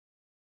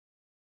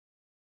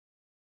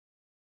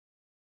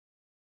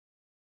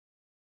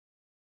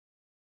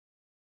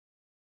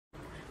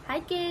Hi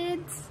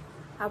kids,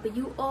 how are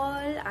you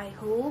all? I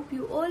hope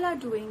you all are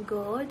doing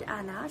good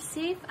and are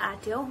safe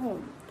at your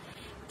home.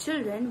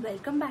 Children,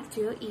 welcome back to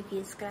your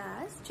EVS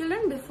class.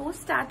 Children, before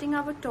starting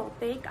our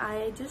topic,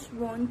 I just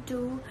want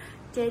to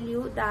tell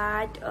you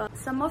that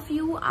some of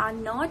you are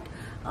not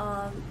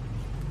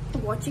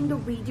watching the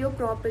video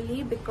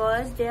properly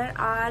because there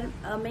are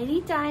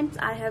many times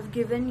I have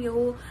given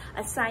you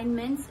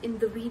assignments in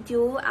the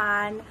video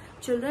and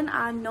children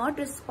are not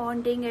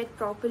responding it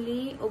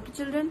properly. Okay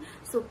children,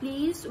 so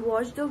please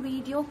watch the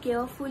video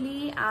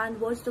carefully and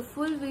watch the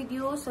full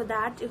video so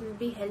that it will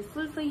be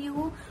helpful for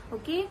you.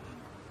 Okay,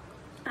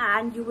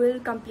 and you will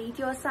complete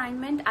your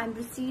assignment. I'm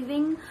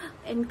receiving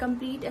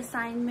incomplete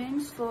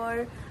assignments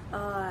for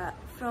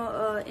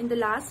in the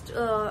last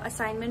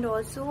assignment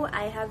also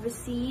I have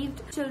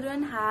received.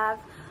 Children have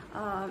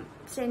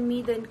send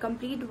me the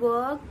incomplete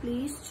work.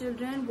 Please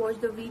children, watch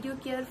the video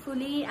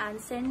carefully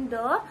and send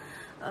the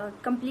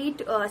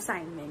complete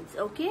assignments.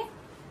 Okay,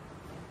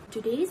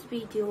 today's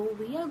video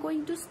we are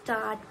going to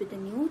start with a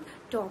new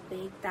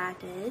topic,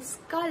 that is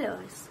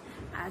colors.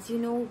 As you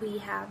know, we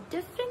have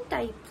different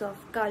types of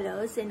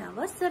colors in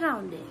our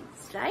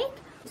surroundings, right?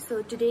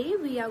 So today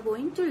we are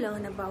going to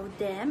learn about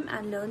them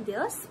and learn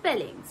their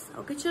spellings.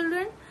 Okay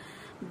children,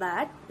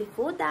 but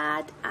before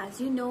that, as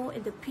you know,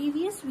 in the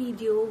previous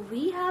video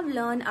we have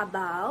learned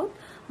about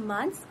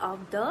months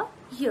of the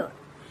year.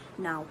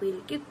 Now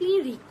we'll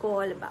quickly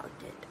recall about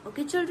it.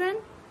 Okay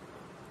children,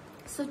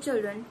 so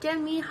children, tell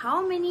me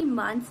how many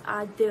months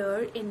are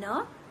there in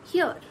a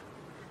year?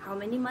 How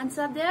many months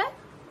are there?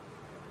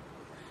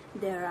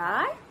 There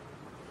are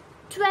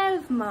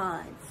 12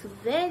 months.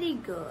 Very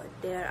good.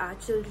 There are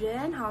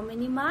children, how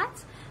many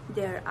months?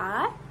 There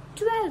are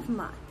 12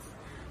 months.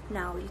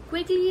 Now we'll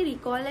quickly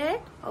recall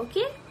it.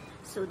 Okay,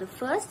 so the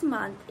first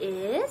month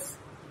is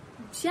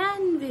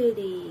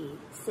January.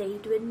 Say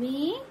it with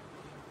me.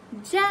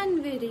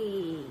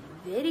 January.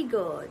 Very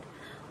good.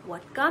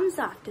 What comes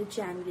after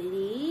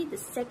January? The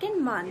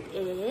second month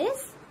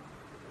is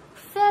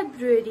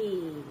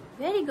February.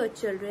 Very good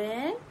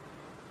children.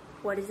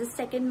 What is the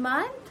second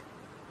month?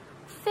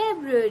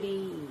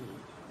 February.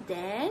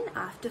 Then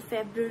after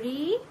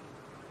February,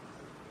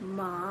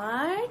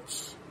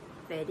 March.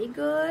 Very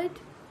good.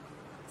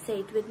 Say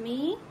it with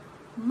me.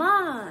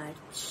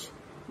 March.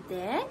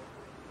 Then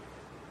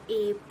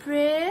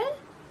April.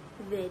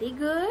 Very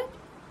good.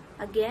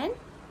 Again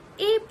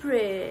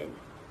April.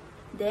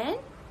 Then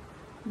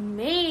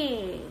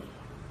May.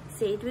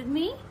 Say it with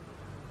me.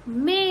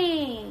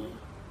 May.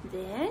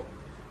 Then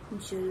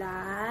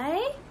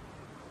July.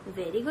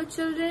 Very good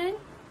children.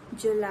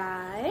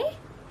 July.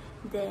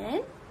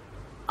 Then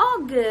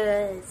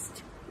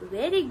August.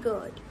 Very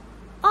good.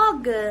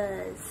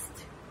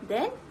 August.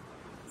 Then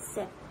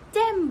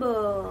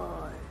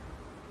September.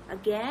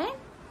 Again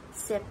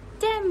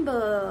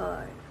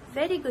September.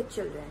 Very good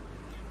children.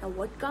 Now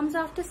what comes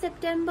after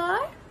September?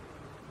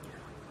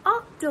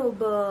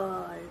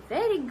 October.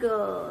 Very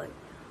good.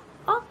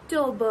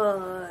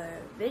 October.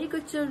 Very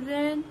good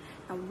children.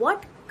 Now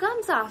what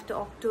comes after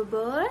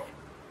October?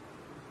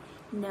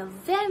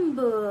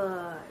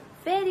 November.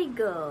 Very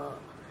good.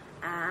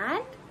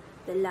 And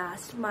the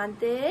last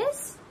month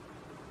is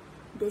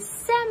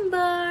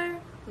December.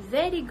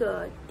 Very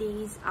good.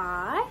 These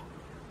are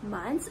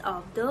months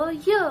of the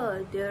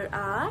year. There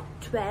are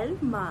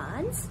 12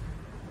 months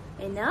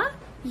in a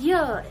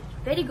year.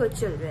 Very good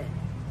children.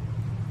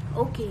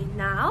 Okay,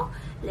 now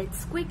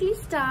let's quickly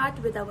start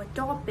with our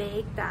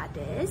topic, that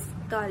is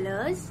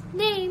colors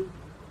name.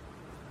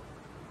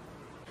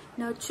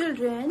 Now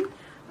children,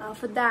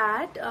 for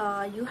that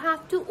you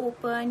have to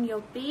open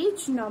your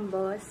page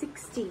number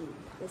 16.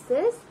 This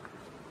is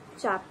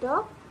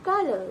chapter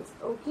colors.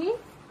 Okay,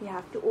 you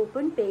have to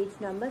open page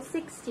number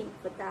 16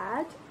 for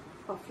that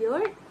of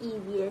your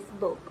EVS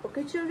book.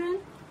 Okay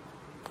children,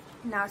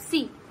 now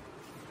see,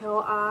 here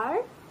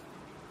are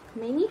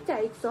many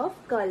types of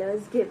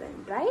colors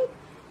given, right?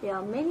 There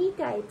are many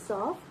types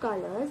of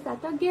colors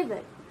that are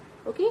given.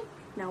 Okay,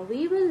 now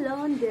we will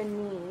learn their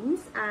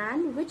names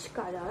and which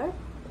color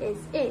is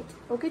it.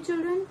 Okay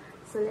children,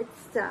 so let's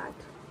start.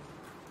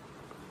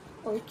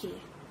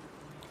 Okay,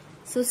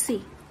 so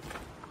see,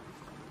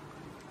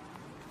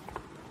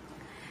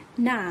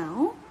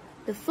 now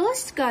the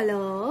first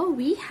color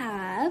we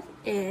have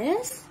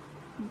is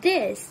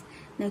this.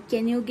 Now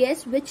can you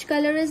guess which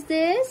color is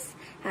this?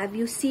 Have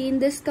you seen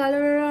this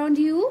color around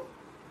you?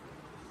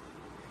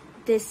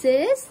 This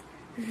is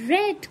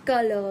red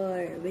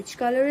color. Which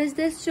color is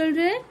this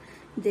children?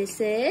 This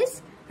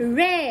is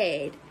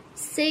red.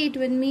 Say it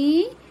with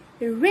me.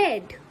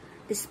 Red.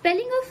 The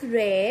spelling of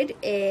red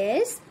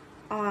is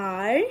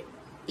R-E-D,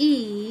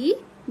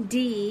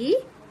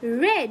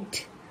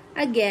 red.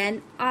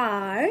 Again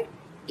R-E-D,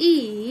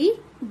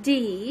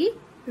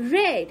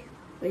 red.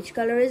 Which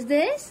color is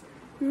this?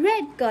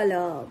 Red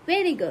color.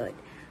 Very good.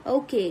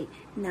 Okay,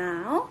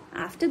 now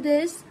after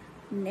this,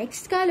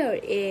 next color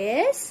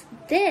is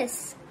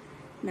this.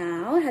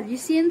 Now have you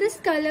seen this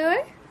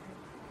color?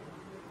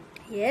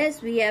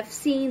 Yes, we have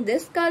seen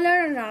this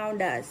color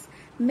around us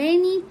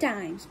many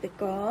times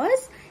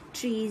because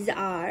trees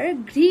are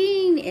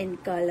green in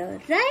color,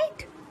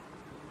 right?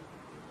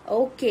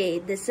 Okay,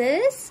 this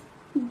is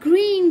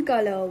green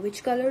color.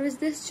 Which color is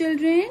this,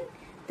 children?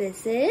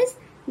 This is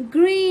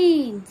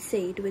green.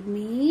 Say it with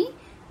me.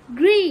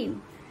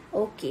 Green.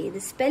 Okay, the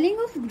spelling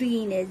of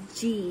green is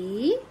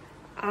G-R-E-E-N.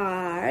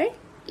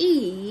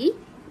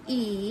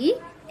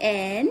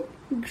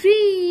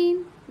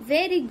 Green.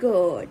 Very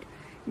good.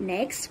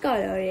 Next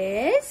color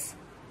is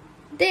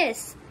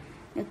this.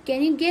 Now,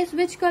 can you guess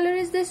which color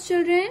is this,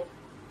 children?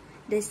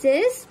 This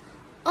is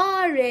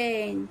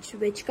orange.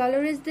 Which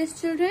color is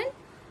this, children?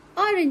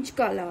 Orange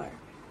color.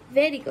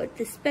 Very good.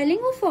 The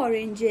spelling of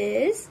orange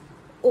is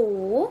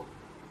O-R-A-N-G-E.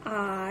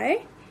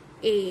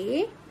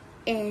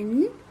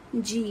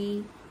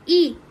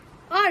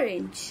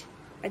 Orange.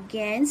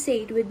 Again,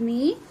 say it with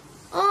me.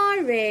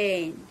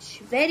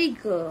 Orange. Very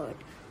good.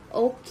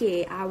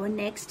 Okay, our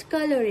next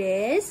color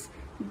is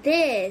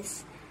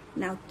this.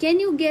 Now, can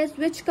you guess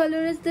which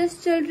color is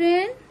this,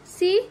 children?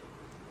 See?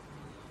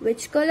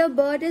 Which color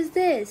bird is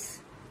this?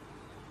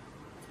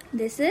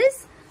 This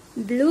is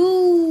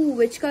blue.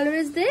 Which color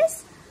is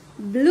this?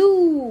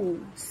 Blue.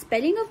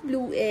 Spelling of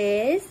blue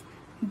is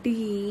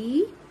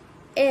B-L-U-E.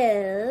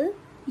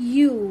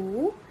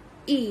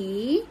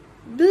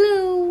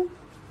 Blue.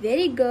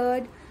 Very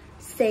good.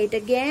 Say it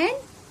again.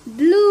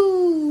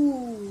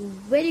 Blue.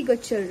 Very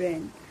good,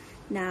 children.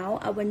 Now,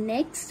 our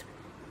next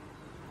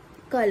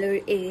color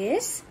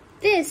is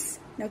this.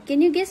 Now,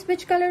 can you guess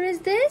which color is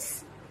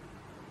this?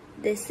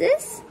 This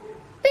is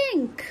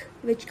pink.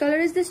 Which color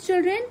is this,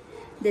 children?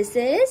 This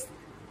is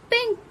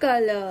pink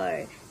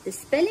color. The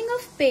spelling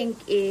of pink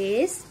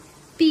is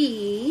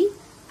P-I-N-K.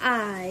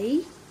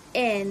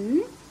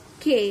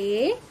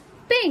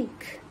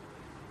 Pink.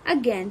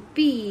 Again,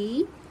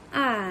 P-I-N-K.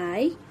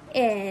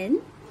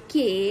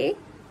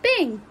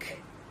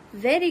 Pink.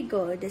 Very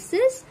good. This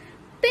is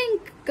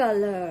pink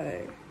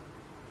color.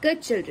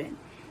 Good, children.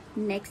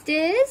 Next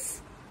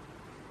is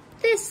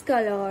this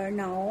color.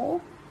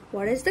 Now,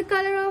 what is the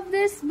color of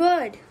this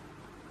bird?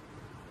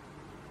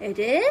 It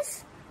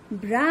is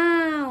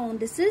brown.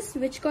 This is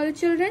which color,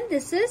 children?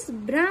 This is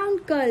brown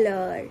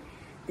color.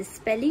 The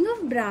spelling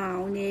of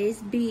brown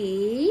is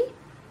B-R-O-W-N.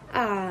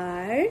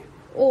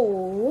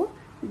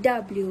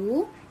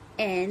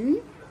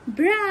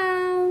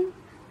 Brown.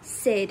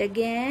 Say it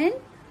again.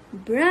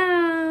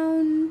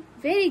 Brown.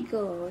 Very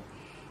good.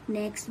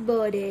 Next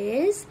bird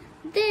is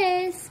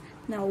this.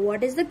 Now,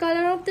 what is the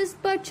color of this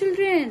bird,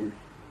 children?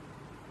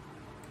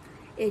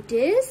 It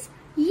is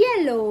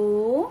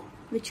yellow.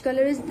 Which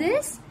color is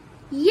this?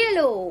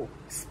 Yellow.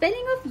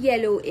 Spelling of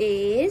yellow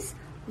is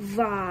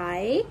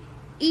Y-E-L-L-O-W.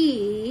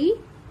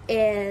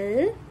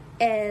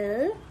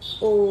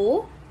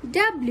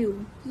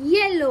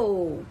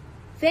 Yellow.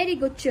 Very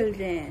good,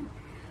 children.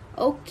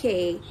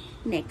 Okay.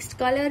 Next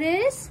color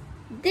is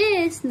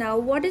this. Now,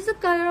 what is the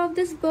color of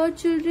this bird,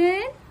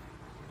 children?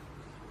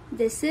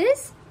 This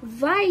is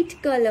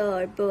white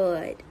color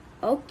bird.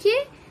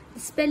 Okay. The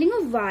spelling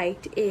of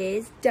white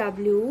is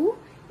W-H-I-T-E.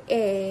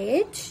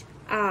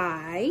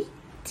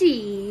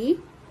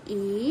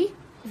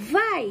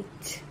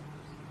 White.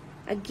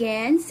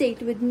 Again, say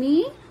it with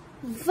me.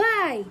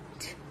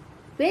 White.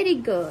 Very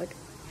good.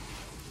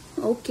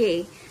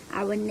 Okay.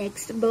 Our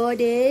next bird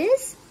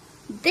is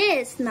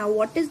this. Now,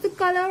 what is the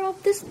color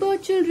of this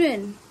bird,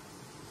 children?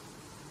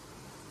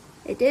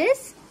 It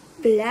is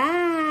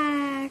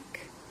black.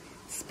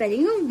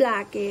 Spelling of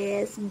black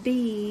is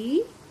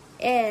B-L-A-C-K.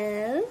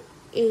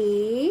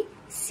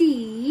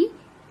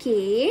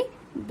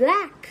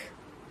 Black.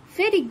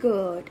 Very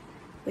good.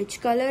 Which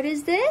color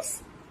is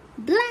this?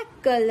 Black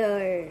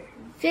color.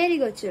 Very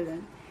good,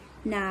 children.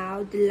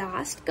 Now, the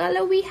last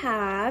color we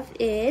have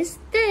is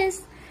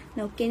this.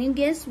 Now, can you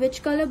guess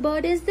which color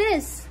bird is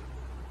this?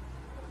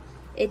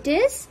 It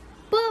is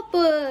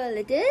purple.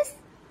 It is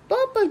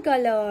purple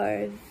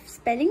color.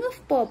 Spelling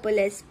of purple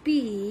is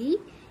P-U-R-P-L-E.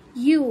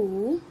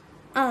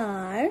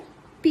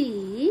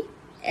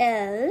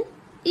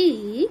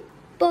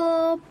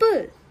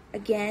 Purple.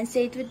 Again,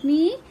 say it with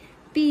me.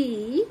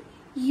 P-U-R-P-L-E.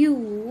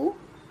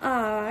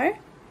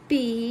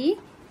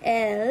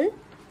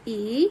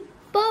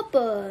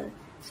 Purple.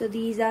 So,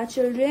 these are,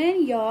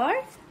 children,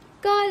 your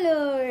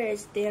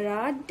colors. There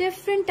are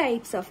different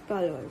types of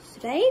colors,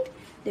 right?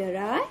 There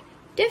are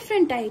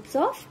different types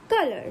of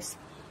colors.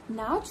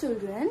 Now,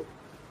 children,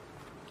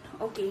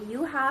 okay,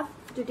 you have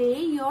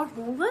today your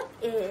homework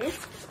is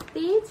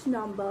page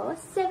number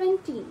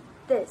 17.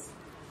 This.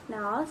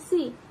 Now,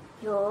 see,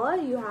 here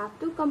you have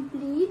to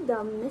complete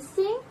the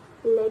missing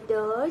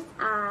letters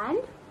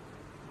and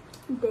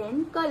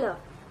then color.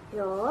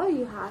 Here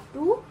you have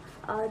to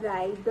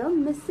write the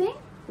missing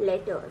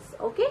letters.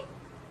 Okay,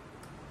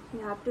 you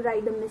have to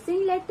write the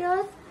missing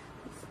letters.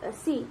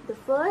 See, the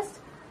first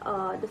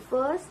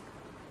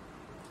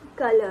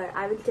color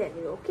I will tell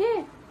you.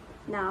 Okay,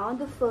 now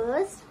the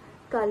first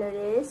color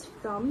is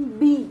from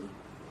B.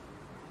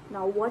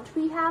 Now, what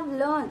we have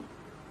learned?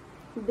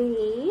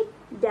 B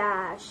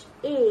dash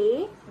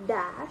A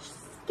dash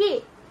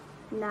K.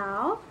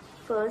 Now,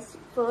 first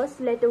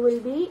letter will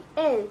be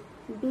L.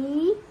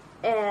 B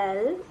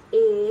Black.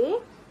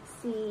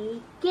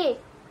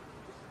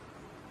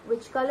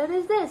 Which color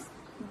is this?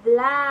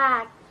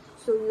 Black.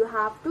 So you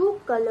have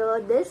to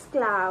color this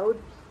cloud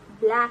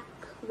black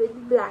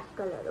with black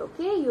color.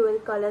 Okay, you will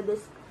color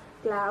this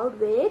cloud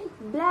with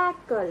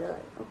black color.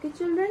 Okay,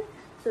 children.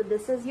 So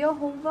this is your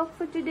homework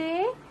for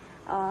today.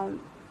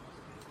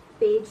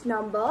 Page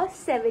number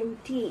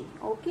 17.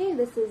 Okay,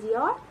 this is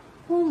your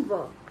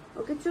homework.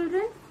 Okay,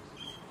 children.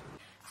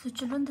 So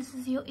children, this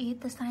is your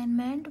 8th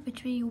assignment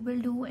which you will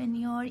do in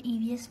your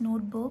EVS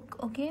notebook.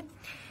 Okay,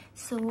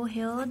 so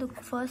here the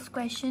first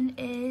question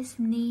is,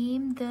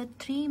 name the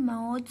 3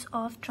 modes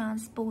of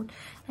transport.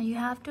 And you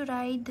have to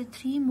write the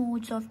 3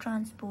 modes of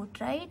transport,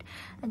 right?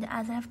 And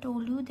as I have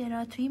told you, there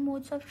are 3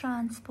 modes of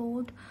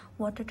transport: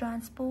 water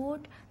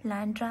transport,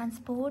 land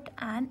transport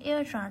and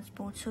air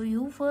transport. So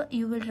you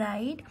will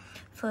write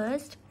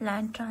first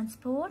land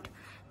transport,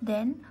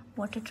 then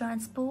water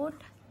transport,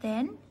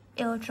 then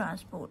air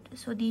transport.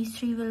 So these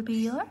 3 will be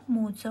your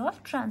modes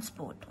of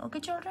transport. Okay,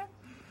 children.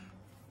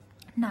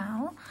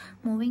 Now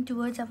moving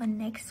towards our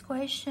next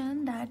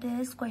question, that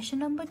is question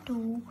number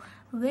 2.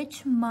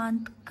 Which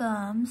month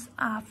comes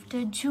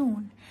after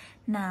June?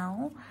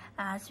 Now,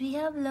 as we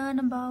have learned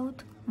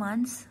about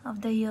months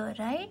of the year,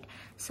 right?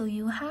 So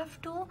you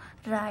have to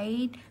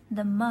write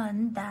the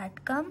month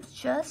that comes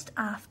just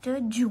after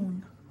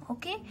June.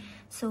 Okay,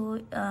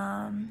 so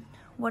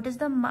what is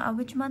the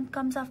which month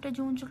comes after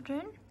June,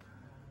 children?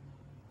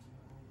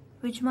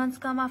 Which months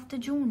come after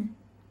June?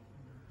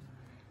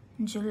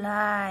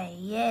 July.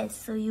 Yes,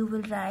 so you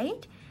will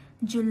write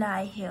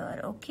July here.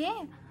 Okay,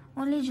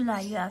 only July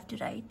you have to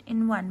write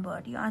in one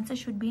word. Your answer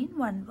should be in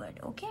one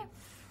word. Okay,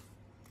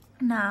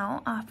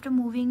 now after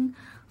moving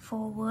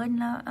forward,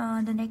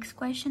 the next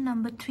question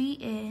number 3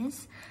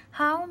 is,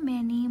 how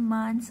many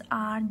months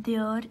are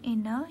there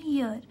in a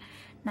year?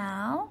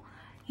 Now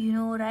you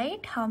know,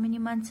 right, how many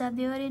months are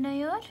there in a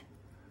year?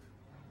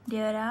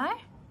 There are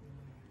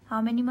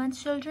how many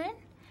months, children?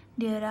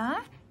 There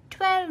are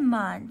 12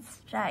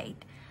 months, right?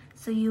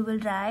 So you will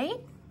write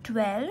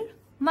 12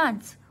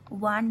 months,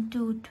 1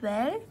 to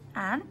 12,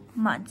 and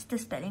months, the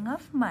spelling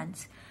of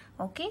months.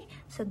 Okay,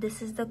 so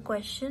this is the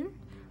question.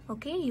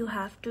 Okay, you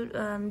have to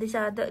these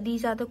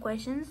are the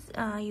questions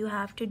you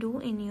have to do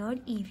in your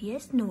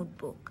EVS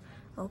notebook.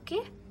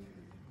 Okay.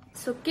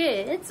 So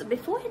kids,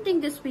 before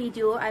ending this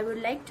video, I would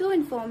like to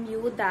inform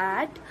you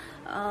that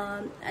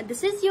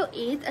this is your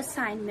 8th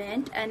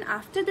assignment, and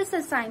after this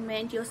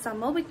assignment your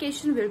summer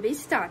vacation will be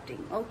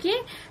starting. Okay,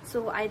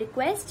 so I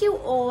request you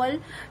all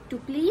to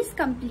please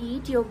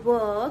complete your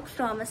work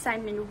from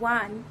assignment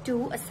 1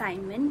 to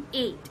assignment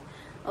 8.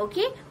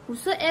 Okay,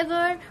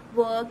 whosoever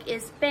work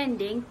is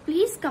pending,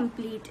 please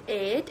complete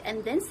it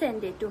and then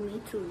send it to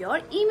me through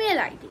your email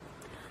ID.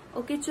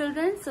 Okay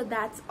children, so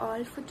that's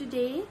all for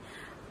today.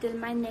 Till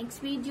my next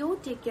video,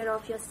 take care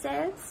of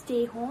yourself,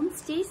 stay home,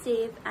 stay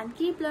safe and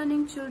keep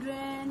learning,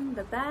 children.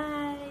 Bye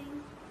bye.